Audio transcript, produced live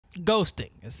ghosting.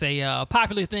 It's a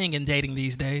popular thing in dating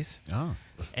these days. Oh.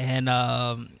 And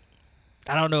I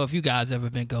don't know if you guys ever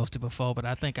been ghosted before, but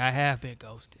I think I have been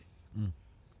ghosted.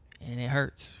 And it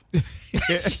hurts. You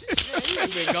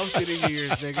ain't been ghosted in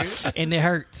years, nigga. And it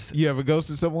hurts. You ever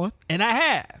ghosted someone? And I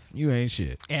have. You ain't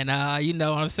shit. And you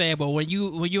know what I'm saying? But when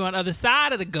you're on the other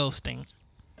side of the ghosting,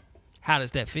 how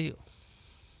does that feel?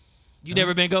 You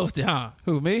never been ghosted, huh?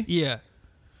 Who, me? Yeah.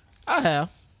 I have.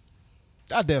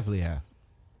 I definitely have.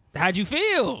 How'd you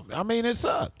feel? I mean, it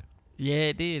sucked. Yeah,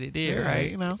 it did. Yeah,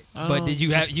 Right? You know. But did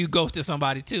you ghosted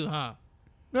somebody too, huh?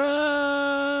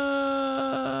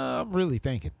 I'm really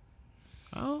thinking.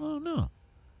 I don't know.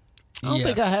 I don't Yeah.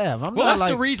 think I have. I'm Well, not what's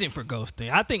like the reason for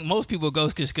ghosting? I think most people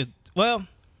ghost because, well,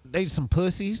 they some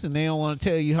pussies and they don't want to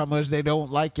tell you how much they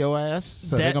don't like your ass.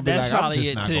 So they're gonna be that's like, I'm probably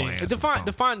just it, not too. gonna answer the phone.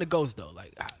 Define the ghost though.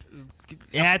 Like,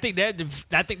 yeah, I think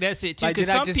that's it too. like, Because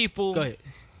did I some just- people, Go ahead.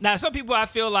 now some people, I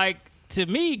feel like to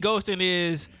me, ghosting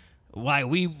is like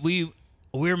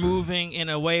we're moving in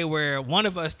a way where one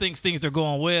of us thinks things are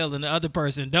going well and the other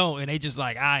person don't, and they just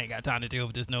like, I ain't got time to deal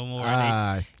with this no more.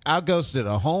 I ghosted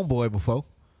a homeboy before.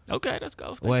 Okay, that's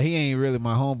ghosting. Well, he ain't really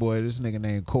my homeboy. This nigga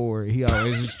named Corey. He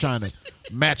always just trying to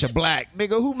match a black.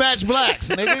 Nigga, who match blacks?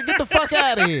 Nigga, get the fuck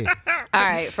out of here. All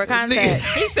right, for context.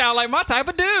 He sound like my type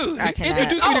of dude. I cannot.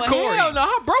 Introduce me to Corey. Hell no,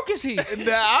 how broke is he? Nah,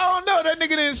 I don't know. That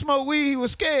nigga didn't smoke weed. He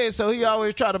was scared, so he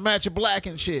always try to match a black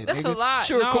and shit. That's nigga. a lot.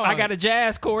 Sure, no. I got a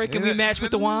jazz, Corey. Can we match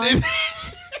with the wine?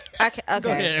 Okay. Go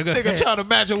ahead. Nigga trying to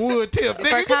match a wood tip.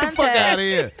 Nigga, get the fuck out of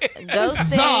here.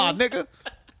 Zah, nigga.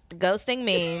 Ghosting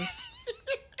means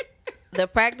the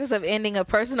practice of ending a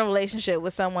personal relationship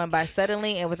with someone by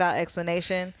suddenly and without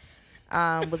explanation,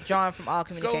 withdrawing from all Ghost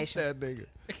communication. that nigga.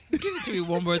 Give it to me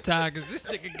one more time, because this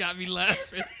nigga got me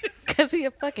laughing. Because he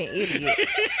a fucking idiot.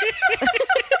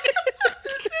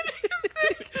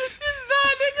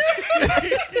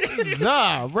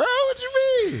 Zah, bro, what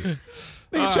you mean?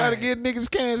 Nigga trying to get niggas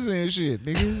cancer and shit.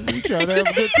 Nigga, we trying to have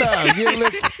a good time. Get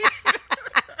licked.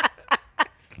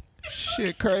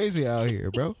 Shit crazy out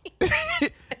here, bro.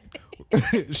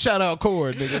 Shout out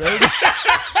Corey, nigga.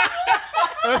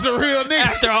 That's a real nigga.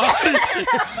 After all this shit.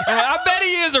 I bet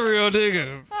he is a real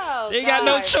nigga. Oh, You ain't got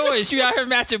no choice. You out here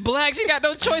matching blacks. You got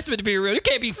no choice but to be real. You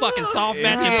can't be fucking soft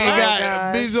matching He ain't blacks.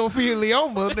 got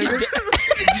mesothelioma, nigga.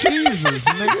 Jesus,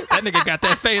 nigga. That nigga got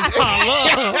that face on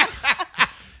love.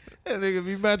 That nigga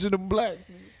be matching them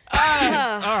blacks. All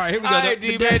right, here we go. All right,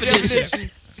 The D-man, definition.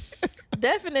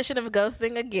 Definition of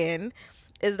ghosting, again,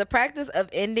 is the practice of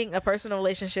ending a personal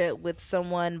relationship with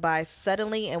someone by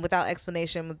suddenly and without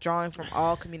explanation withdrawing from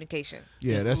all communication.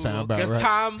 Yeah, that sound about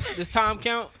right. Does time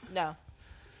count? No.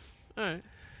 All right.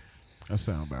 That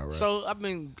sound about right. So I've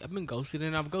been ghosted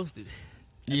and I've ghosted.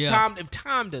 Yeah. If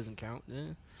time doesn't count,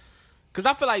 then because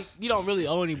I feel like you don't really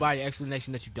owe anybody an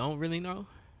explanation that you don't really know.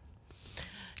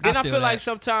 Then I feel like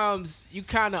sometimes you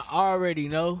kind of already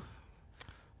know.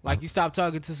 Like you stop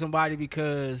talking to somebody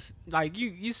because like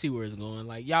you see where it's going.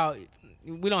 Like y'all,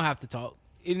 we don't have to talk.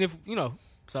 And if you know,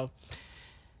 so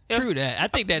yeah. True that. I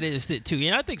think that is it too.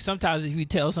 And I think sometimes if you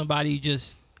tell somebody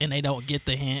and they don't get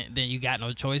the hint, then you got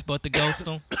no choice but to ghost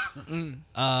them.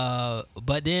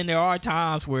 But then there are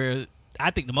times where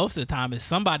I think the most of the time is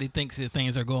somebody thinks that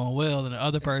things are going well and the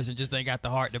other person just ain't got the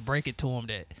heart to break it to them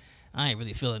that I ain't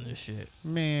really feeling this shit.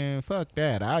 Man, fuck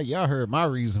that. Y'all heard my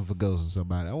reason for ghosting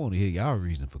somebody. I want to hear y'all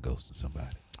reason for ghosting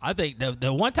somebody. I think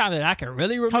the one time that I can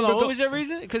really remember. Hold on, what was your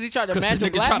reason? Because he tried to match a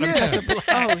nigga black. tried to match a black.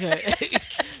 Oh, okay.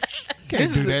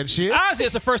 Can't do that shit. Honestly,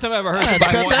 it's the first time I ever heard I had to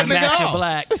somebody cut want to that nigga match a off.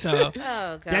 black. So Oh,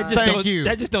 God.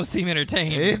 that just don't seem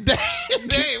entertaining.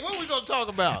 Dang, what we gonna talk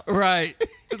about? Right.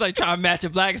 It's like trying to match a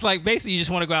black. It's like basically you just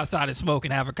want to go outside and smoke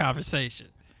and have a conversation.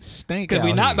 Stink Because out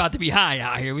we're not here. about to be high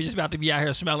out here. We're just about to be out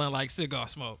here smelling like cigar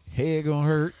smoke. Head gonna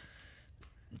hurt.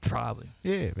 Probably.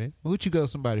 Yeah, man. What you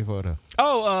ghost somebody for though?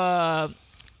 Oh,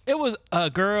 it was a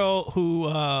girl who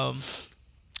I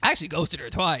actually ghosted her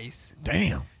twice.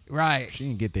 Damn. Right. She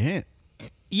didn't get the hint.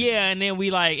 Yeah, and then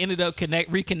we like ended up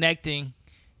reconnecting,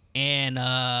 and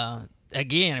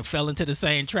again it fell into the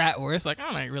same trap where it's like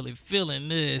I ain't really feeling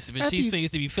this, but she seems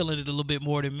to be feeling it a little bit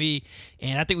more than me.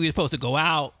 And I think we were supposed to go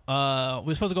out. We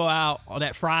were supposed to go out on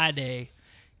that Friday,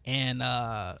 and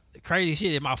crazy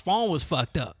shit. My phone was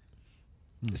fucked up.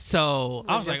 So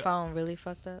I was your like, phone really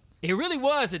fucked up? it really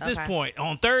was at this Okay. point.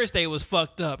 On Thursday, it was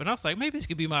fucked up. And I was like, maybe this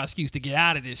could be my excuse to get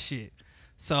out of this shit.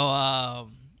 So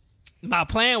my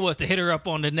plan was to hit her up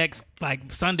on the next,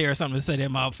 like, Sunday or something to say that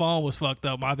my phone was fucked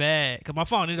up. My bad. Because my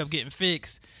phone ended up getting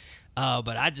fixed.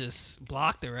 But I just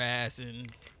blocked her ass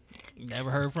and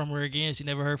never heard from her again. She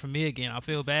never heard from me again. I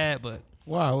feel bad, but...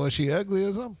 Wow, was she ugly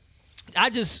or something? I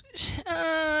just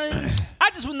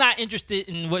was not interested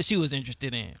in what she was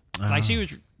interested in. Like she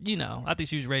was, I think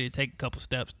she was ready to take a couple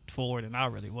steps forward, and I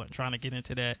really wasn't trying to get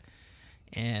into that.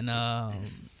 And I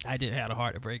didn't have the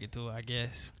heart to break it to her, I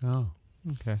guess. Oh,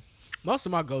 okay. Most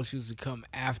of my ghosts used to come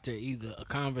after either a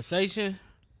conversation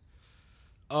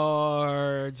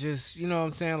or just, you know what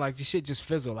I'm saying? Like, the shit just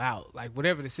fizzle out. Like,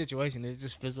 whatever the situation is,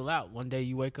 just fizzle out. One day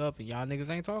you wake up and y'all niggas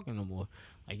ain't talking no more.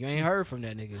 Like, you ain't heard from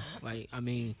that nigga. Like, I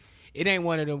mean, it ain't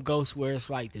one of them ghosts where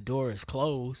it's like the door is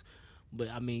closed.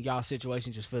 But, I mean, y'all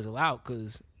situation just fizzle out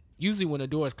because usually when the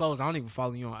door is closed, I don't even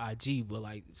follow you on IG. But,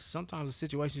 like, sometimes the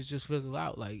situations just fizzle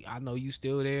out. Like, I know you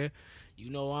still there. You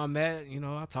know where I'm at.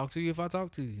 I talk to you if I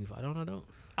talk to you. If I don't, I don't.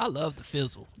 I love the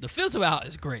fizzle. The fizzle out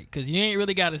is great because you ain't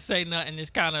really got to say nothing.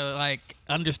 It's kind of like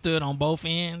understood on both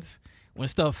ends when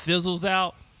stuff fizzles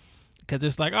out. Because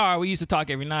it's like, all right, we used to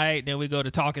talk every night. Then we go to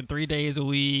talking 3 days a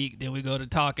week. Then we go to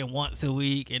talking once a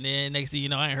week. And then next thing you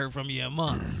know, I ain't heard from you in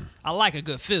months. I like a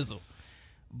good fizzle.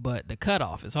 But the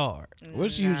cutoff is hard.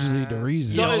 What's usually the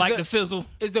reason? So you don't like the fizzle?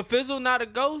 Is the fizzle not a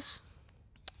ghost?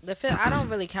 I don't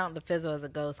really count the fizzle as a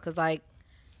ghost because, like...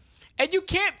 And you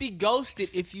can't be ghosted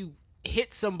if you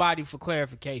hit somebody for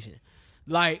clarification.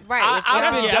 Like, right.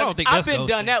 I've been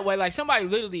done that way. Like, somebody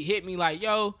literally hit me like,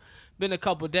 yo, been a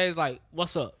couple of days, like,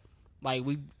 what's up? Like,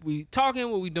 we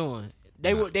talking, what we doing?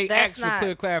 They asked for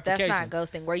clear clarification. That's not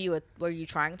ghosting. Were you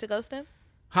trying to ghost them?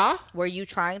 Huh? Were you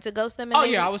trying to ghost them? Oh,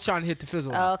 yeah, I was trying to hit the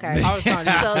fizzle. Oh, okay. I was trying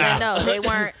to So then, no, they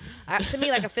weren't. To me,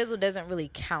 like, a fizzle doesn't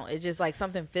really count. It's just like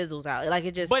something fizzles out. Like,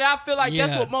 it just. But I feel like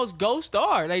that's what most ghosts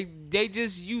are. Like, they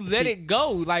just, you let it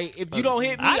go. Like, if you don't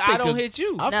hit me, I don't hit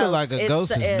you. I feel like a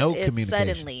ghost is no communication.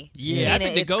 Suddenly. Yeah, I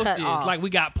think the ghost is like we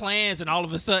got plans and all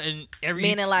of a sudden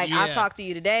Meaning, like, I'll talk to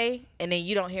you today and then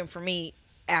you don't hear from me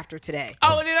after today.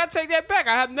 Oh, and then I take that back.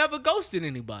 I have never ghosted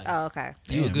anybody. Oh, okay.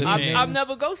 You a good man. I've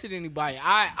never ghosted anybody.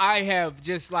 I have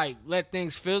just like let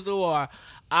things fizzle, or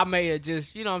I may have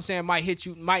just, you know what I'm saying,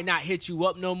 might not hit you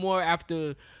up no more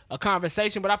after a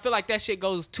conversation. But I feel like that shit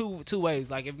goes two ways.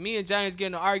 Like, if me and James get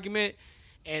in an argument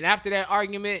and after that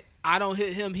argument I don't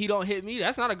hit him, he don't hit me,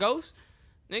 that's not a ghost.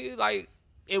 Nigga, like,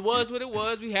 it was what it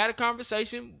was. We had a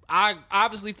conversation. I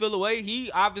obviously feel away. He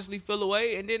obviously feel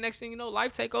away. And then next thing you know,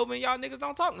 life take over and y'all niggas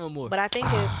don't talk no more. But I think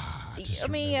it's... I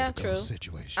mean, yeah, true.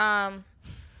 Situation.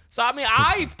 So, I mean,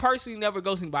 I've personally never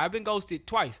ghosted anybody. I've been ghosted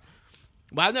twice.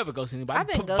 But I've never ghosted anybody. I've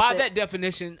been ghosted. By that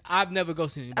definition, I've never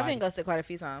ghosted anybody. I've been ghosted quite a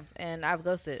few times. And I've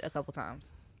ghosted a couple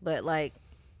times. But, like,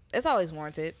 it's always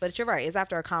warranted. But you're right. It's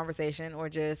after a conversation or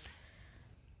just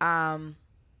somebody's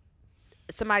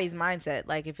mindset.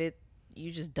 Like, if you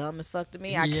just dumb as fuck to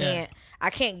me. I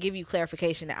can't give you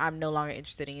clarification that I'm no longer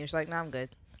interested in you. It's like, no, I'm good.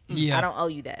 Yeah. I don't owe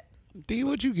you that. D,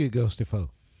 what'd you get ghosted for?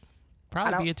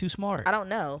 Probably being too smart. I don't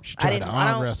know. I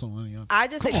don't wrestle. I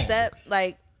just accept,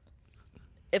 like,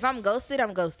 if I'm ghosted,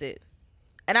 I'm ghosted.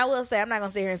 And I will say, I'm not going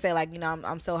to sit here and say, like,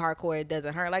 I'm so hardcore it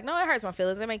doesn't hurt. Like, no, it hurts my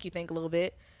feelings. It make you think a little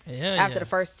bit after the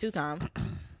first 2 times.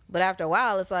 But after a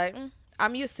while, it's like,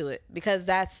 I'm used to it because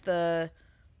that's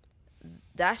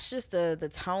just the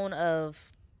tone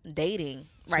of dating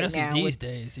right especially now these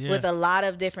days, with a lot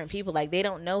of different people. Like, they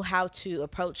don't know how to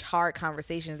approach hard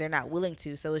conversations. They're not willing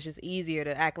to. So it's just easier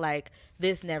to act like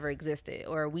this never existed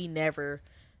or we never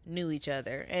knew each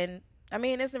other. And I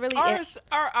mean, it's really...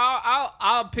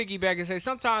 I'll piggyback and say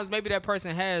sometimes maybe that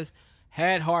person has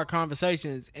had hard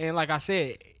conversations. And like I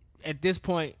said, at this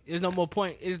point, there's no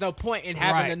point in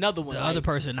having another one. The other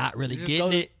person not really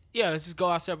getting it. Yeah, let's just go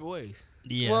our separate ways.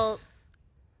 Yes. Well,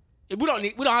 we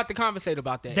don't have to conversate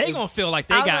about that. They gonna feel like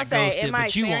they got ghosted,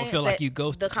 but you won't feel like you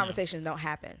ghosted. The conversations don't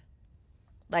happen.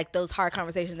 Like, those hard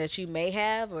conversations that you may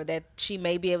have or that she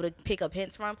may be able to pick up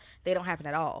hints from, they don't happen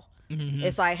at all. Mm-hmm.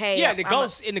 It's like, hey, the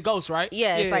ghost, right?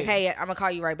 Yeah, it's like, hey, I'm gonna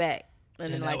call you right back.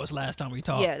 And then that was last time we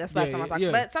talked. Yeah, that's last time I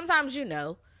talked. But sometimes you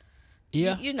know,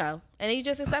 and you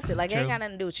just accept it. Like, it ain't got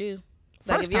nothing to do with you.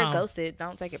 Like, if you're ghosted,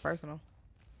 don't take it personal.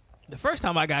 The first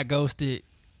time I got ghosted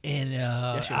and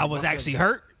I was actually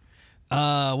hurt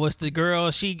was the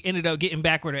girl. She ended up getting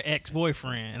back with her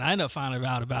ex-boyfriend, and I ended up finding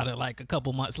out about it like a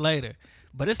couple months later.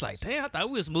 But it's like, damn, I thought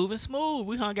we was moving smooth.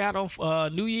 We hung out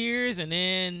on New Year's, and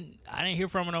then I didn't hear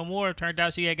from her no more. It turned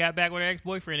out she had got back with her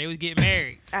ex-boyfriend. They was getting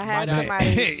married. I had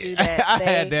somebody do that. I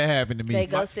had that happen to me. They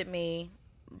ghosted me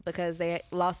because they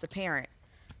lost a parent,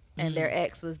 and their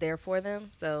ex was there for them.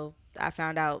 So I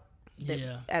found out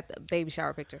at the baby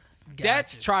shower picture.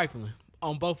 That's trifling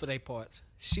on both of their parts.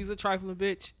 She's a trifling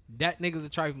bitch. That nigga's a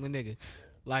trifling nigga.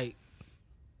 Like,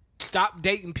 stop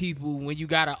dating people when you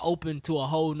gotta open to a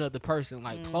whole nother person.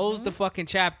 Like close the fucking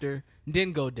chapter,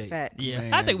 then go date. Yeah,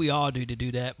 Man. I think we all need to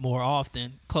do that more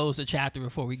often. Close the chapter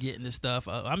before we get into stuff.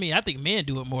 I mean, I think men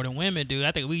do it more than women do.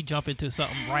 I think we jump into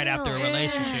something right after a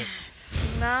relationship.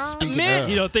 No, Men,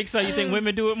 You don't think so? You think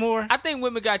women do it more? I think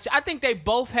women got. I think they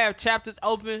both have chapters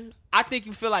open. I think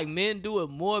you feel like men do it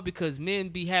more because men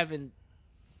be having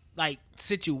like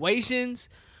situations.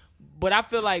 But I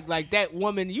feel like that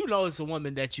woman, you know, it's a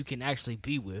woman that you can actually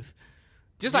be with.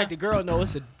 Just like the girl know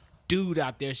it's a dude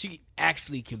out there she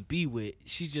actually can be with.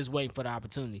 She's just waiting for the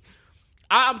opportunity.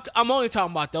 I'm only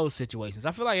talking about those situations.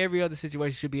 I feel like every other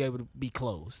situation should be able to be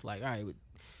closed. Like, all right,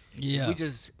 we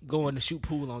just going to shoot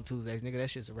pool on Tuesdays, nigga. That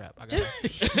shit's a wrap. I got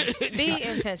just be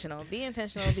intentional. Be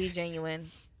intentional. Be genuine.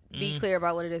 Be clear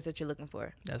about what it is that you're looking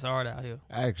for. That's hard out here.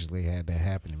 I actually had that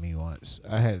happen to me once.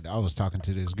 I was talking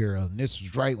to this girl, and this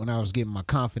was right when I was getting my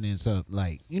confidence up.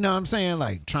 Like, you know what I'm saying?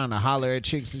 Like, trying to holler at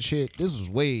chicks and shit. This was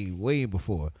way, way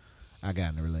before I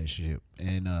got in a relationship.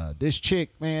 And this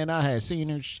chick, man, I had seen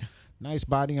her, nice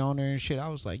body on her and shit. I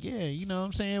was like, yeah, you know what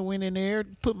I'm saying? Went in there,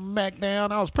 put my back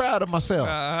down. I was proud of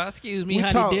myself. Excuse me,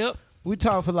 honey dip. We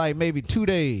talked for like maybe 2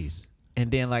 days. And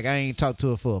then, like, I ain't talked to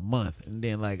her for a month. And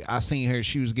then, like, I seen her,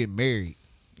 she was getting married.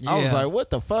 Yeah. I was like, what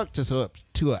the fuck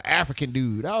to an African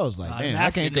dude? I was like, man, I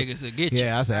can't. Niggas will get you.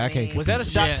 Yeah, I said, I can't. Was that a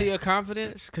shot to your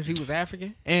confidence because he was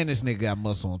African? And this nigga got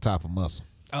muscle on top of muscle.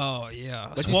 Oh,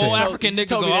 yeah. But small African nigga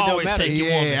gonna always take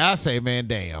your woman. Yeah, I say, man,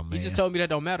 damn, man. You just told me that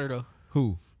don't matter, though.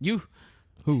 Who? You.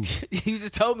 Who? You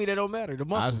just told me that don't matter. The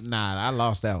muscles. I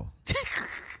lost out.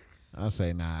 I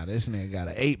say, nah, this nigga got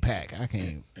an 8-pack. I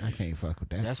can't fuck with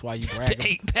that. That's why you brag.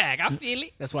 8-pack, I feel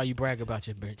it. That's why you brag about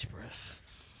your bench press.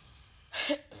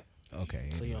 Okay.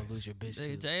 So you don't lose your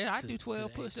bitch. Jay, I do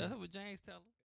 12 push-ups. That's what James tell him.